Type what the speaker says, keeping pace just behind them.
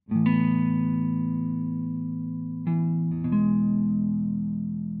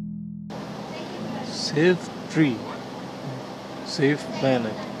Save tree, save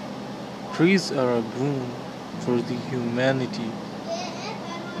planet. Trees are a boon for the humanity.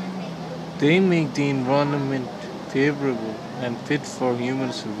 They make the environment favorable and fit for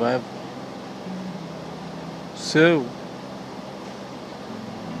human survival. So,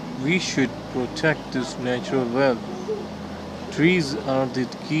 we should protect this natural wealth. Trees are the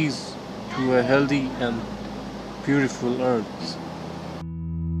keys to a healthy and beautiful earth.